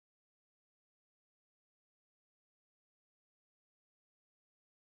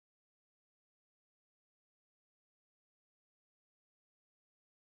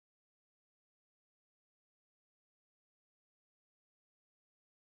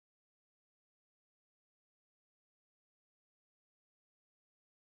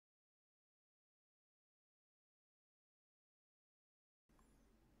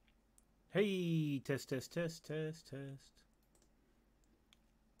Hey, test, test, test, test, test.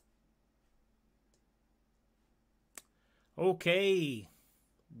 Okay,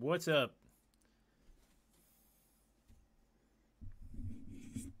 what's up?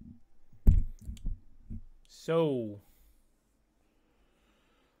 So,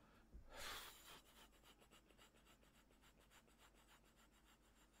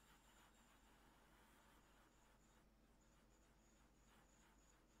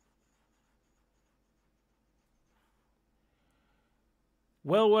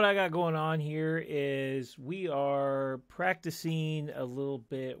 well, what I got going on here is we are practicing a little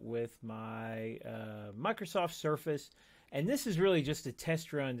bit with my Microsoft Surface, and this is really just a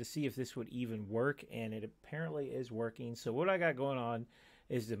test run to see if this would even work, and it apparently is working. So, what I got going on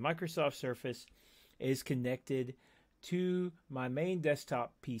is the Microsoft Surface is connected to my main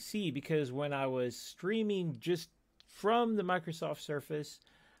desktop PC because when I was streaming just from the Microsoft Surface,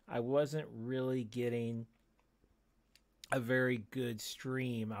 I wasn't really getting a very good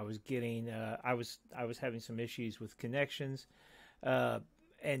stream. I was getting I was having some issues with connections uh,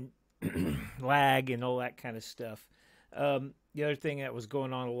 and lag and all that kind of stuff. The other thing that was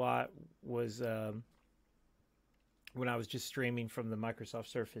going on a lot was when I was just streaming from the Microsoft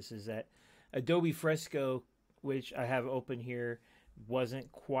Surface is that Adobe Fresco, which I have open here, wasn't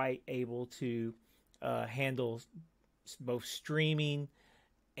quite able to handle both streaming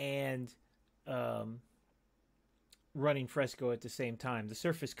and um, running Fresco at the same time. The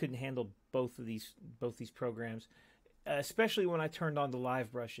Surface couldn't handle both these programs, especially when I turned on the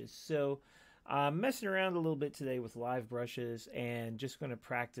live brushes. So I'm messing around a little bit today with live brushes and just going to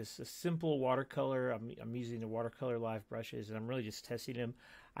practice a simple watercolor. I'm using the watercolor live brushes and I'm really just testing them.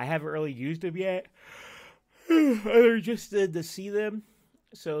 I haven't really used them yet. I just did to see them.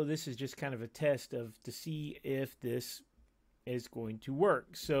 So this is just kind of a test of to see if this is going to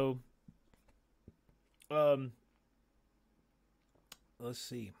work. So um, let's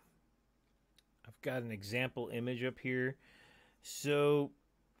see. I've got an example image up here. So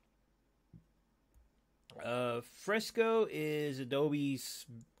Fresco is Adobe's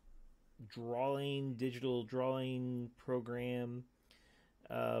digital drawing program.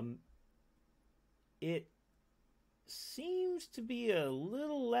 Um, it seems to be a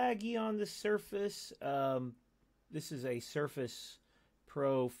little laggy on the Surface. This is a Surface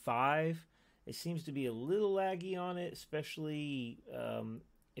Pro 5. It seems to be a little laggy on it, especially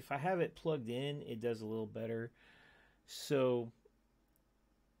if I have it plugged in, it does a little better. So,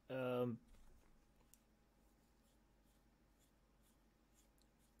 um,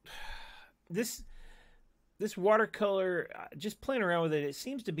 this this watercolor, just playing around with it, it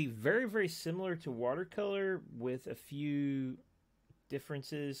seems to be very, very similar to watercolor with a few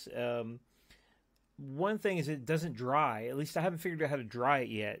differences. One thing is it doesn't dry. At least I haven't figured out how to dry it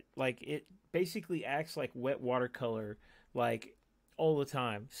yet. Like it basically acts like wet watercolor, like all the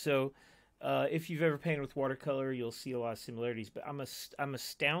time. So if you've ever painted with watercolor, you'll see a lot of similarities. But I'm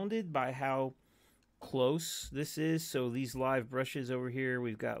astounded by how close this is. So these live brushes over here,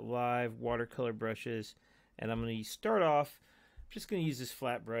 we've got live watercolor brushes, and I'm going to start off. I'm just going to use this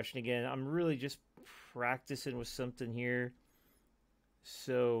flat brush, and again, I'm really just practicing with something here.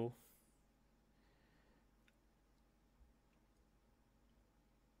 So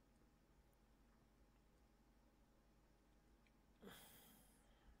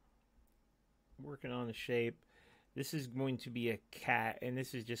working on the shape. This is going to be a cat, and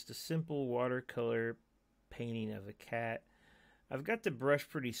this is just a simple watercolor painting of a cat. I've got the brush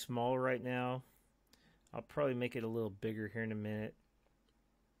pretty small right now. I'll probably make it a little bigger here in a minute.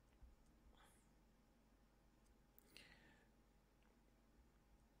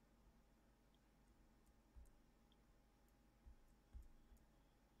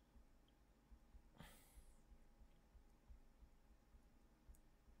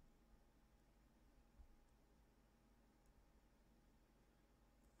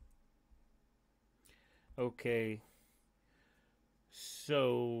 Okay,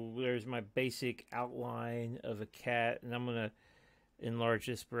 so there's my basic outline of a cat, and I'm going to enlarge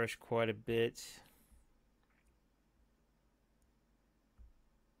this brush quite a bit.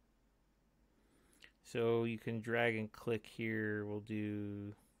 So you can drag and click here. We'll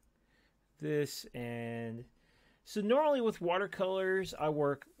do this. And so normally with watercolors, I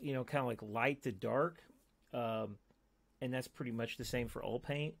work, kind of like light to dark. Um, and that's pretty much the same for all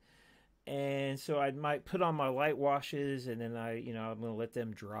paint. And so I might put on my light washes, and then I'm going to let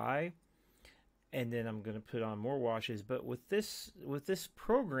them dry, and then I'm going to put on more washes. But with this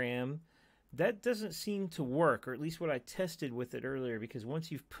program, that doesn't seem to work, or at least what I tested with it earlier, because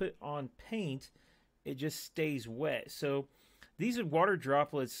once you've put on paint, it just stays wet. So These water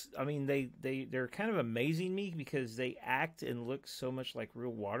droplets, I mean, they're kind of amazing me because they act and look so much like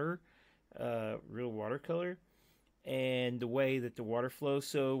real water, real watercolor, and the way that the water flows.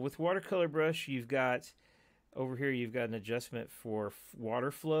 So with watercolor brush, you've got over here, you've got an adjustment for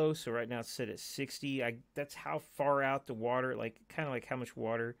water flow. So right now it's set at 60. That's how far out the water, like kind of like how much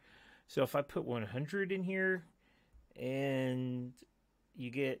water. So if I put 100 in here, and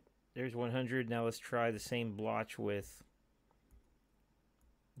you get, there's 100. Now let's try the same blotch with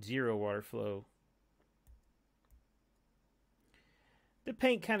 0 water flow. The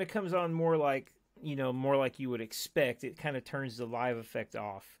paint kind of comes on more like, more like you would expect. It kind of turns the live effect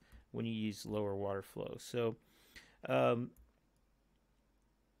off when you use lower water flow. So,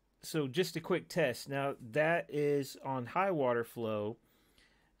 so just a quick test. Now that is on high water flow,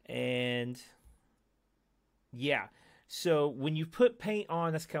 and yeah. So when you put paint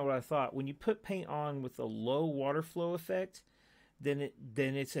on, that's kind of what I thought. When you put paint on with a low water flow effect, then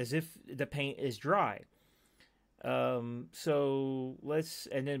it's as if the paint is dry. So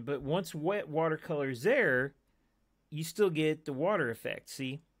but once wet watercolor is there, you still get the water effect.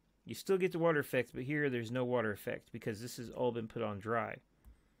 See, you still get the water effect, but here there's no water effect because this has all been put on dry.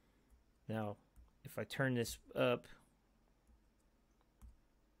 Now, if I turn this up,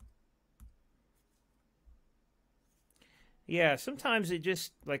 yeah, sometimes it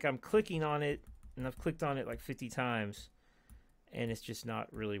just, like, I'm clicking on it, and I've clicked on it like 50 times, and it's just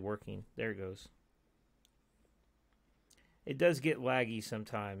not really working. There it goes. It does get laggy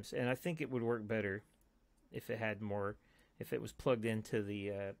sometimes, and I think it would work better if it had more, if it was plugged into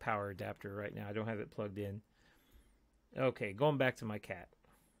the power adapter right now. I don't have it plugged in. Okay, going back to my cat.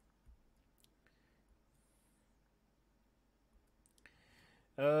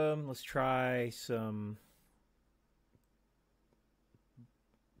 Let's try some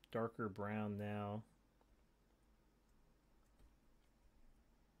darker brown now.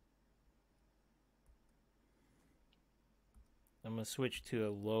 I'm going to switch to a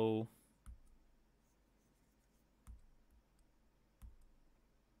low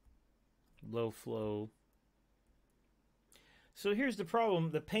flow. So here's the problem.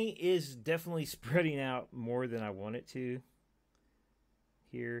 The paint is definitely spreading out more than I want it to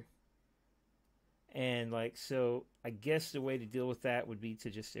here. And like, so I guess the way to deal with that would be to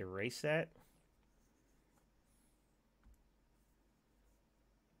just erase that.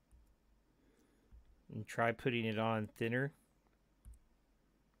 And try putting it on thinner.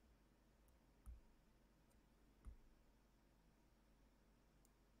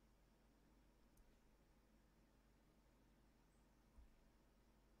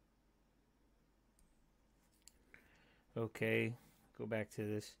 Okay, go back to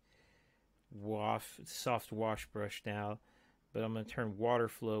this soft wash brush now, but I'm going to turn water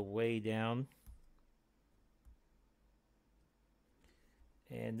flow way down.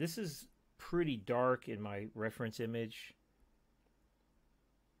 And this is pretty dark in my reference image.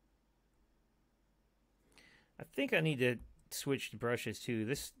 I think I need to switch the brushes too.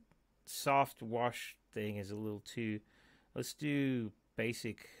 This soft wash thing is a little too, let's do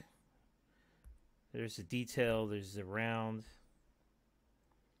basic. There's the detail, there's the round.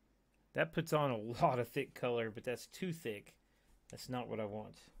 That puts on a lot of thick color, but that's too thick. That's not what I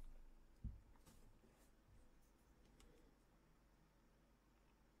want.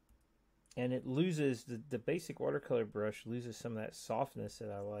 And it loses, the basic watercolor brush loses some of that softness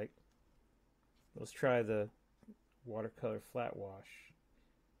that I like. Let's try the watercolor flat wash.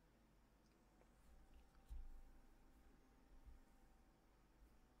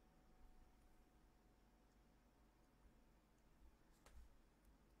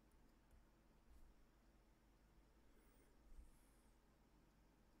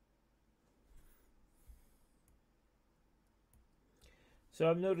 So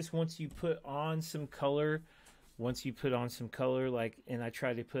I've noticed once you put on some color, like, and I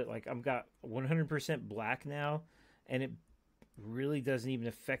try to put, like, I've got 100% black now, and it really doesn't even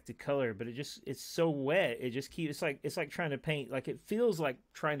affect the color, but it's so wet. It just keeps, it's like trying to paint, like, it feels like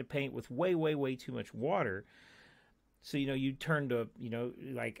trying to paint with way too much water. So, you turn to,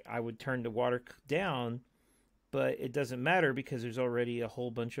 like I would turn the water down, but it doesn't matter because there's already a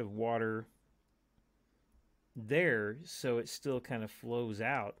whole bunch of water there, so it still kind of flows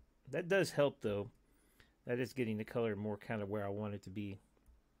out. That does help though. That is getting the color more kind of where I want it to be.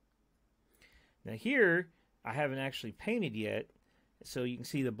 Now here, I haven't actually painted yet, so you can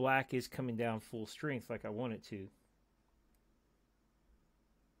see the black is coming down full strength like I want it to.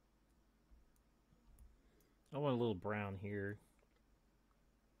 I want a little brown here.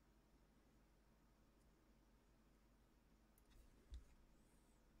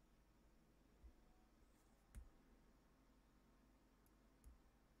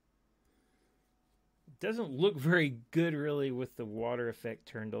 doesn't look very good really with the water effect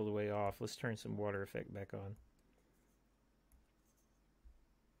turned all the way off. Let's turn some water effect back on.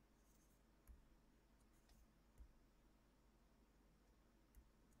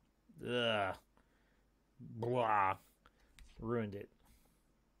 Ugh. Blah. Ruined it.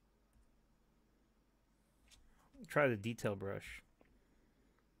 Try the detail brush.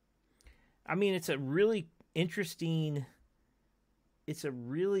 I mean, it's a really interesting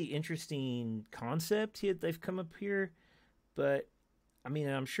concept they've come up here, but I mean,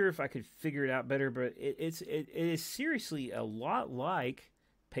 I'm sure if I could figure it out better, but it is seriously a lot like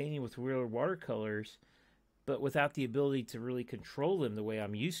painting with real watercolors, but without the ability to really control them the way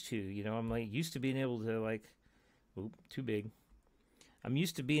I'm used to. You know, I'm like used to being able to like, oop, too big. I'm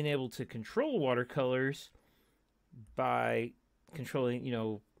used to being able to control watercolors by controlling, you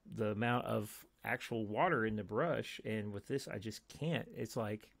know, the amount of actual water in the brush, and with this I just can't. It's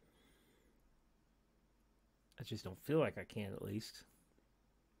like I just don't feel like I can, at least.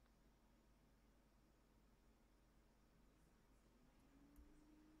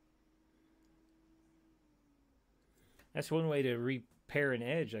 That's one way to repair an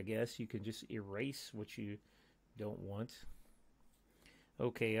edge, I guess. You can just erase what you don't want.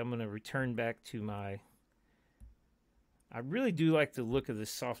 Okay, I'm going to return back to my... I really do like the look of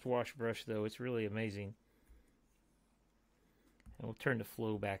this soft wash brush, though. It's really amazing. And we'll turn the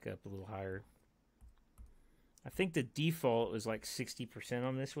flow back up a little higher. I think the default is like 60%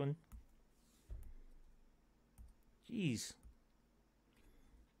 on this one. Jeez.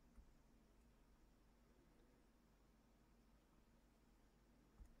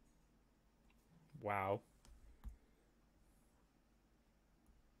 Wow.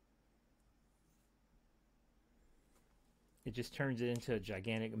 It just turns it into a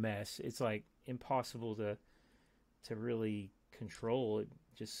gigantic mess. It's like impossible to really control. It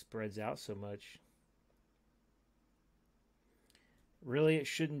just spreads out so much. Really, it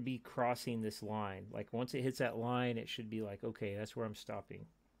shouldn't be crossing this line. Like once it hits that line, it should be like, okay, that's where I'm stopping.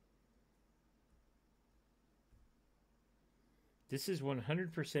 This is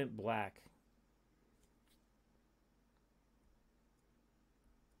 100% black.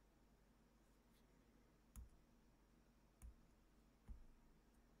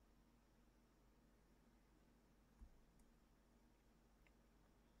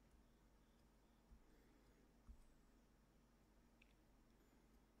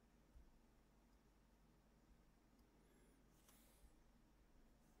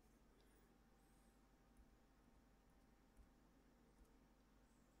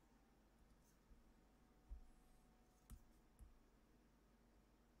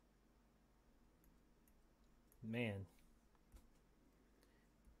 Man.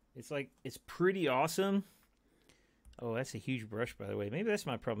 It's like, it's pretty awesome. Oh, that's a huge brush, by the way. Maybe that's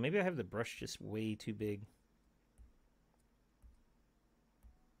my problem. Maybe I have the brush just way too big.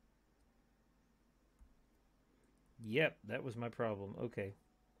 Yep, that was my problem. Okay.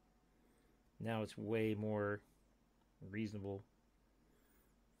 Now it's way more reasonable.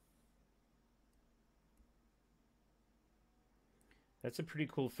 That's a pretty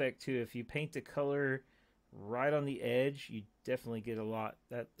cool effect, too. If you paint the color right on the edge, you definitely get a lot.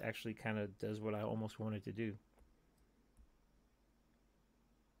 That actually kind of does what I almost wanted to do.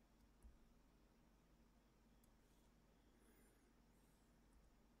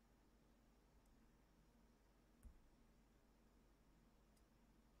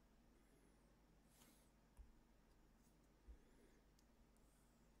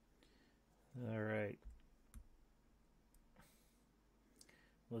 All right.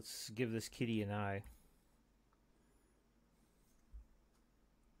 Let's give this kitty an eye.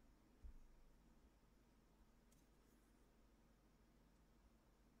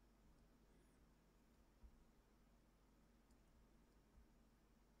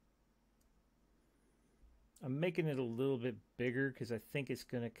 I'm making it a little bit bigger because I think it's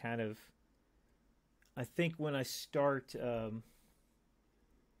going to kind of... I think when I start... and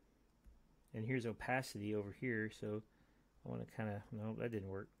here's opacity over here, so I want to kind of... No, that didn't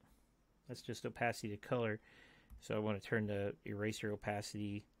work. That's just opacity to color. So I want to turn the eraser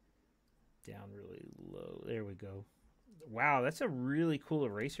opacity down really low. There we go. Wow, that's a really cool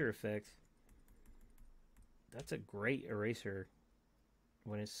eraser effect. That's a great eraser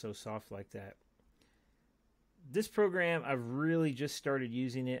when it's so soft like that. This program, I've really just started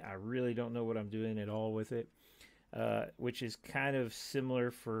using it. I really don't know what I'm doing at all with it, which is kind of similar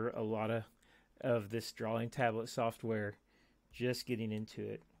for a lot of this drawing tablet software. Just getting into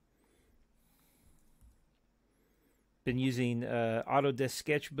it. Been using Autodesk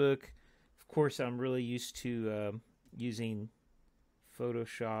Sketchbook. Of course, I'm really used to using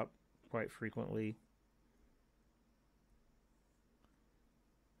Photoshop quite frequently.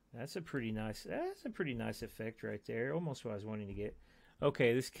 That's a pretty nice. That's a pretty nice effect right there. Almost what I was wanting to get.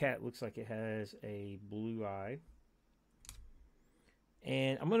 Okay, this cat looks like it has a blue eye.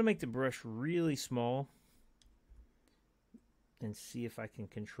 And I'm going to make the brush really small and see if I can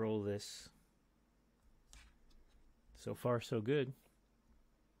control this. So far, so good.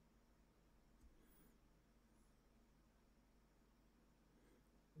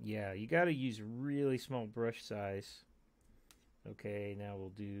 Yeah, you got to use really small brush size. Okay, now we'll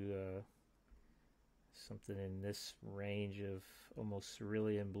do something in this range of almost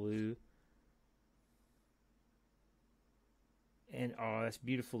cerulean blue. And oh, that's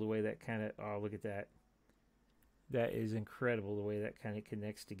beautiful the way that kind of, oh, look at that. That is incredible the way that kind of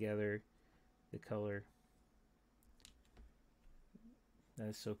connects together, the color. That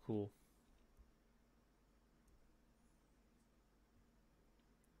is so cool.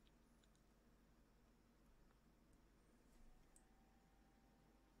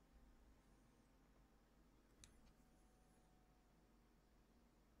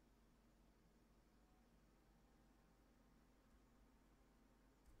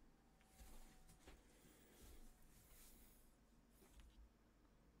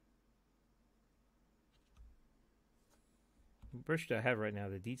 What brush do I have right now?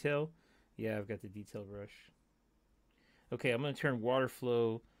 The detail? Yeah, I've got the detail brush. Okay, I'm going to turn water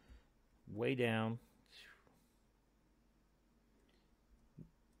flow way down.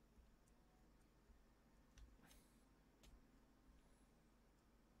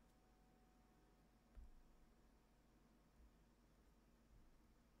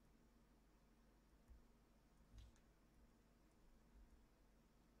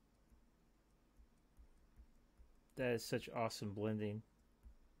 That is such awesome blending.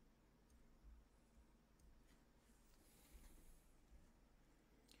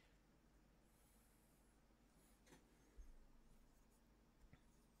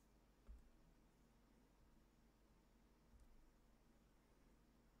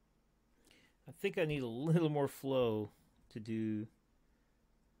 I think I need a little more flow to do.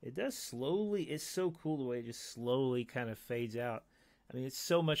 It does slowly. It's so cool the way it just slowly kind of fades out. I mean, it's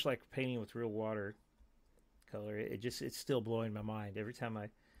so much like painting with real water color. It's still blowing my mind every time I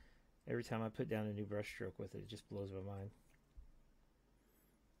put down a new brush stroke with it. It just blows my mind.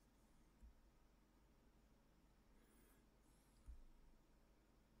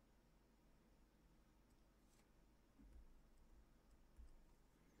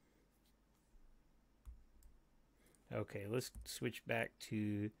 Okay, let's switch back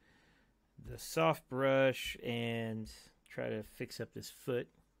to the soft brush and try to fix up this foot.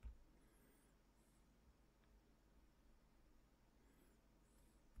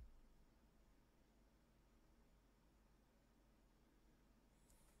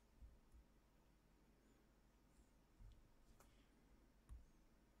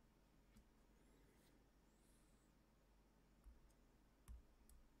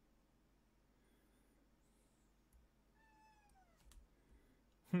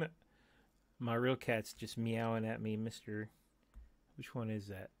 My real cat's just meowing at me, Mr. Which one is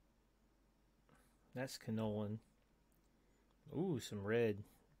that? That's canolan. Ooh, some red.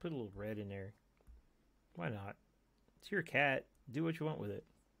 Put a little red in there. Why not? It's your cat. Do what you want with it.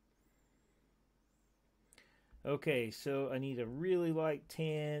 Okay, so I need a really light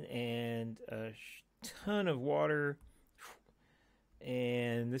tan and a ton of water.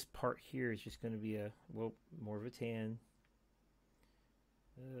 And this part here is just going to be more of a tan.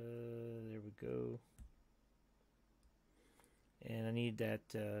 There we go. And I need that.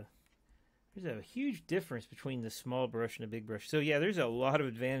 There's a huge difference between the small brush and the big brush. So yeah, there's a lot of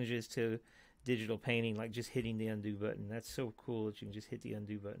advantages to digital painting, like just hitting the undo button. That's so cool that you can just hit the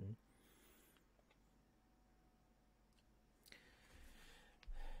undo button.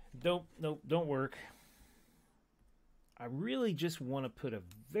 Don't work. I really just want to put a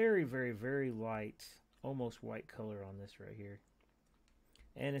very, very, very light, almost white color on this right here.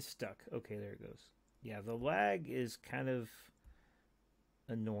 And it's stuck. Okay, there it goes. Yeah, the lag is kind of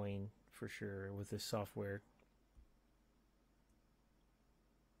annoying for sure with this software.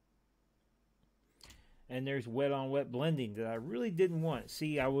 And there's wet on wet blending that I really didn't want.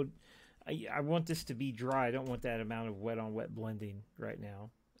 See, I want this to be dry. I don't want that amount of wet on wet blending right now.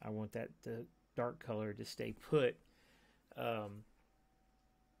 I want the dark color to stay put.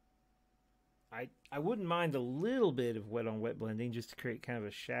 I wouldn't mind a little bit of wet on wet blending just to create kind of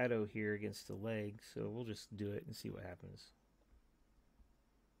a shadow here against the leg. So we'll just do it and see what happens.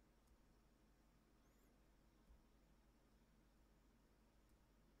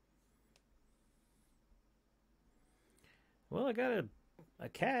 Well, I got a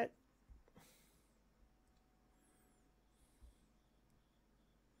cat.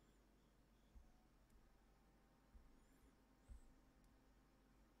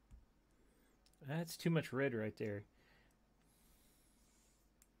 That's too much red right there.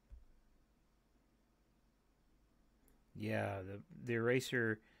 Yeah, the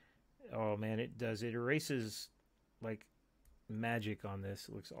eraser. Oh man, it does. It erases like magic on this.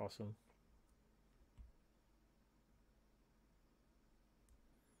 It looks awesome.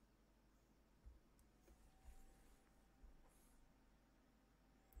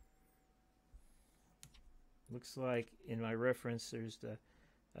 Looks like in my reference, there's a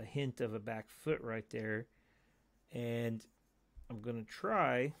hint of a back foot right there, and I'm gonna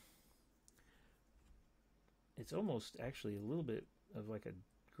try. It's almost actually a little bit of like a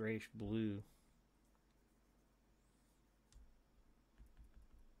grayish blue.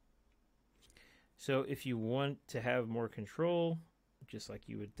 So if you want to have more control, just like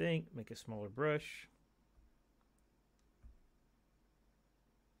you would think, make a smaller brush.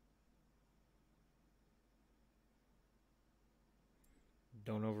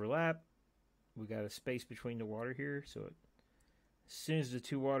 Don't overlap. We got a space between the water here, so as soon as the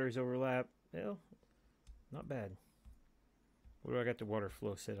two waters overlap, well, not bad. What do I got the water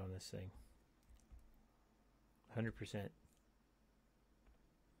flow set on this thing? 100%.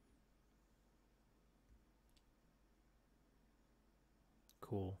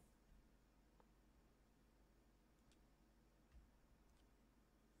 Cool.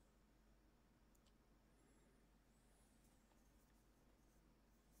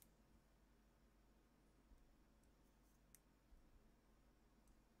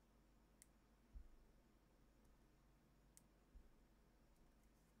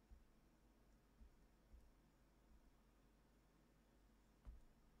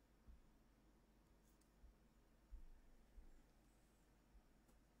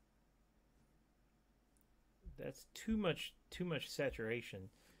 That's too much saturation.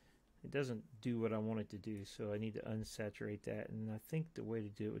 It doesn't do what I want it to do, so I need to unsaturate that. And I think the way to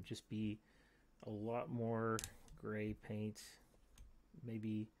do it would just be a lot more gray paint.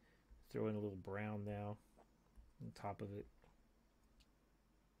 Maybe throw in a little brown now on top of it.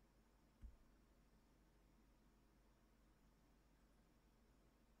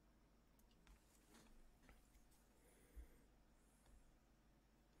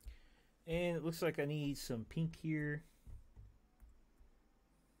 And it looks like I need some pink here.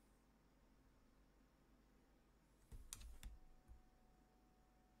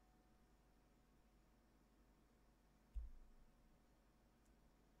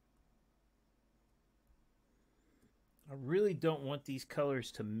 I really don't want these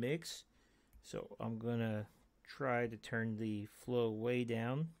colors to mix, so I'm gonna try to turn the flow way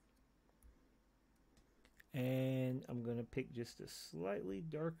down. And I'm gonna pick just a slightly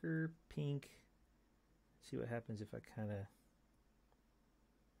darker pink. See what happens if I kind of,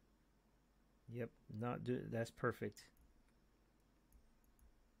 yep, not do, that's perfect.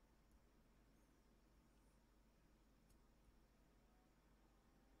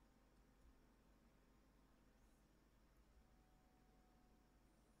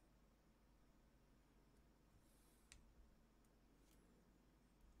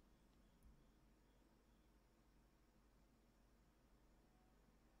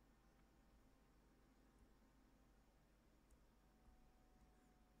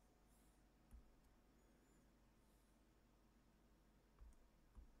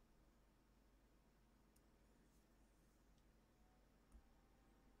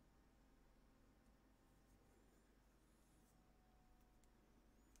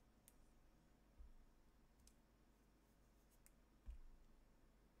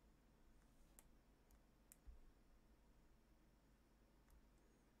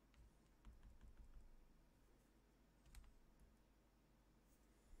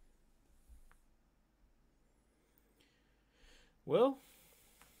 Well,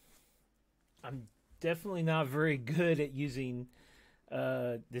 I'm definitely not very good at using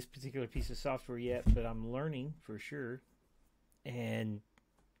this particular piece of software yet, but I'm learning for sure, and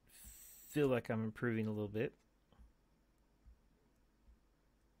feel like I'm improving a little bit.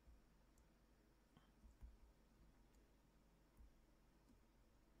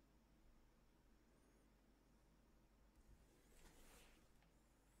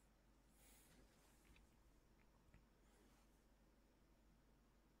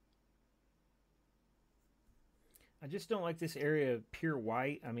 I just don't like this area of pure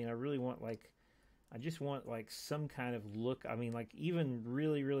white. I mean, I really want like, I just want like some kind of look. I mean, like even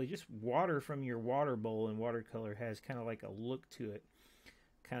really, really just water from your water bowl and watercolor has kind of like a look to it,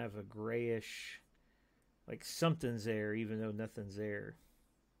 kind of a grayish, like something's there even though nothing's there.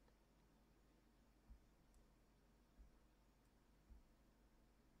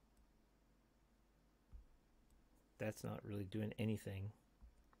 That's not really doing anything.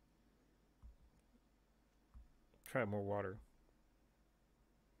 try more water.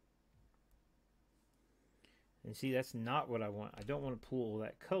 And see, that's not what I want. I don't want to pull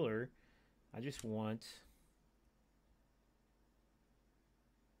that color. I just want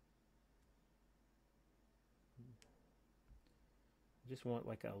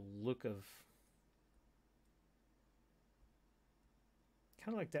like a look of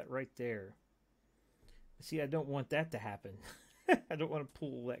kind of like that right there. See, I don't want that to happen. I don't want to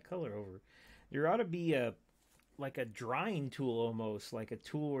pull that color over. There ought to be a like a drying tool almost, like a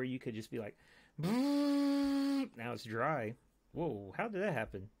tool where you could just be like, now it's dry. Whoa, how did that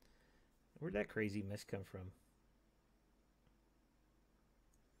happen? Where'd that crazy mess come from?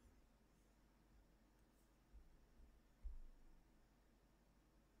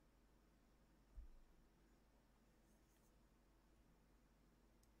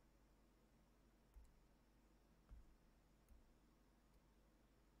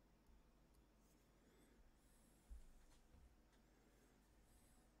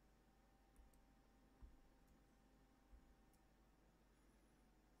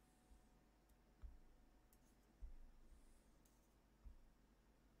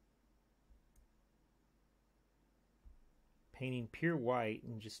 Painting pure white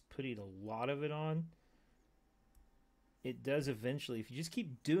and just putting a lot of it on, it does eventually, if you just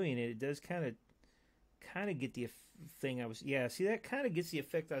keep doing it, it does kind of get the thing I was, yeah, see, that kind of gets the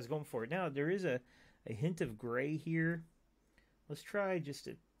effect I was going for. Now there is a hint of gray here. Let's try just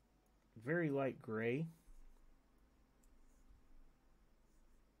a very light gray.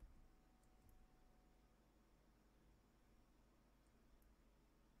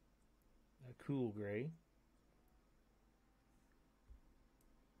 A cool gray.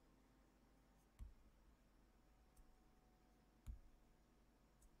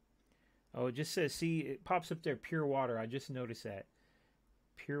 Oh, it just says, see, it pops up there, pure water. I just noticed that.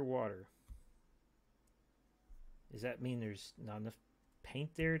 Pure water. Does that mean there's not enough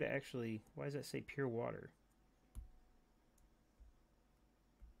paint there to actually, why does that say pure water?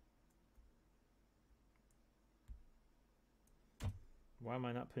 Why am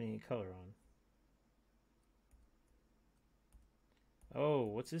I not putting any color on? Oh,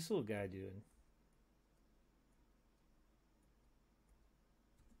 what's this little guy doing?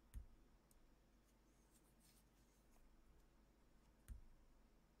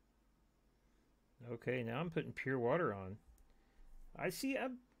 Okay, now I'm putting pure water on. I see, I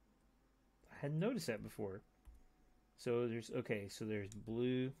hadn't noticed that before. So there's, okay, so there's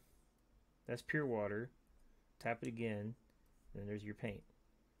blue. That's pure water. Tap it again. Then there's your paint.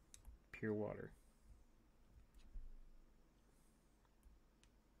 Pure water.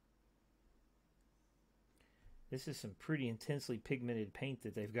 This is some pretty intensely pigmented paint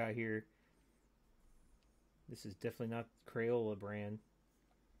that they've got here. This is definitely not Crayola brand.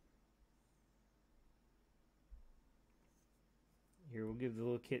 Here, we'll give the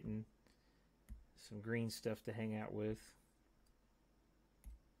little kitten some green stuff to hang out with.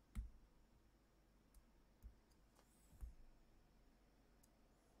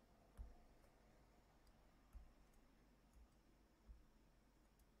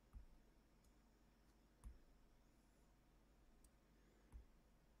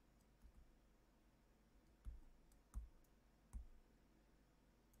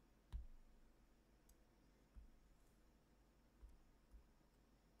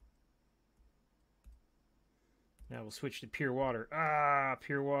 Now we'll switch to pure water. Ah,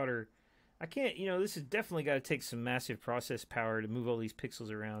 pure water. I can't, you know, this has definitely got to take some massive process power to move all these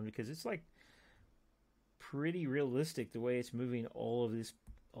pixels around, because it's like pretty realistic the way it's moving all of this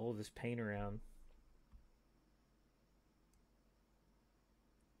paint around.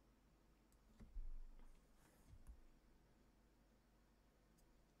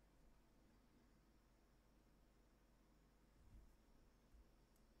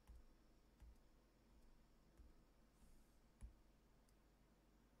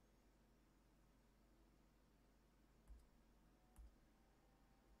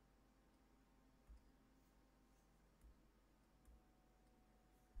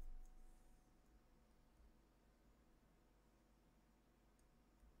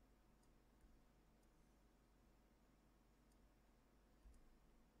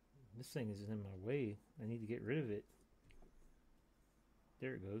 This thing is in my way. I need to get rid of it.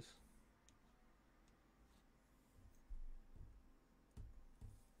 There it goes.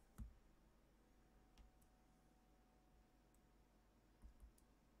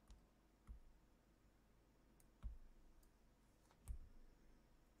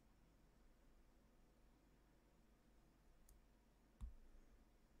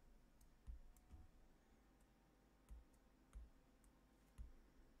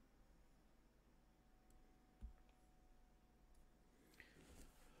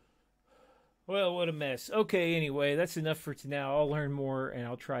 Well, what a mess. Okay, anyway, that's enough for now. I'll learn more and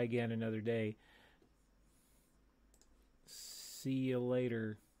I'll try again another day. See you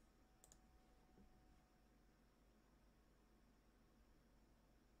later.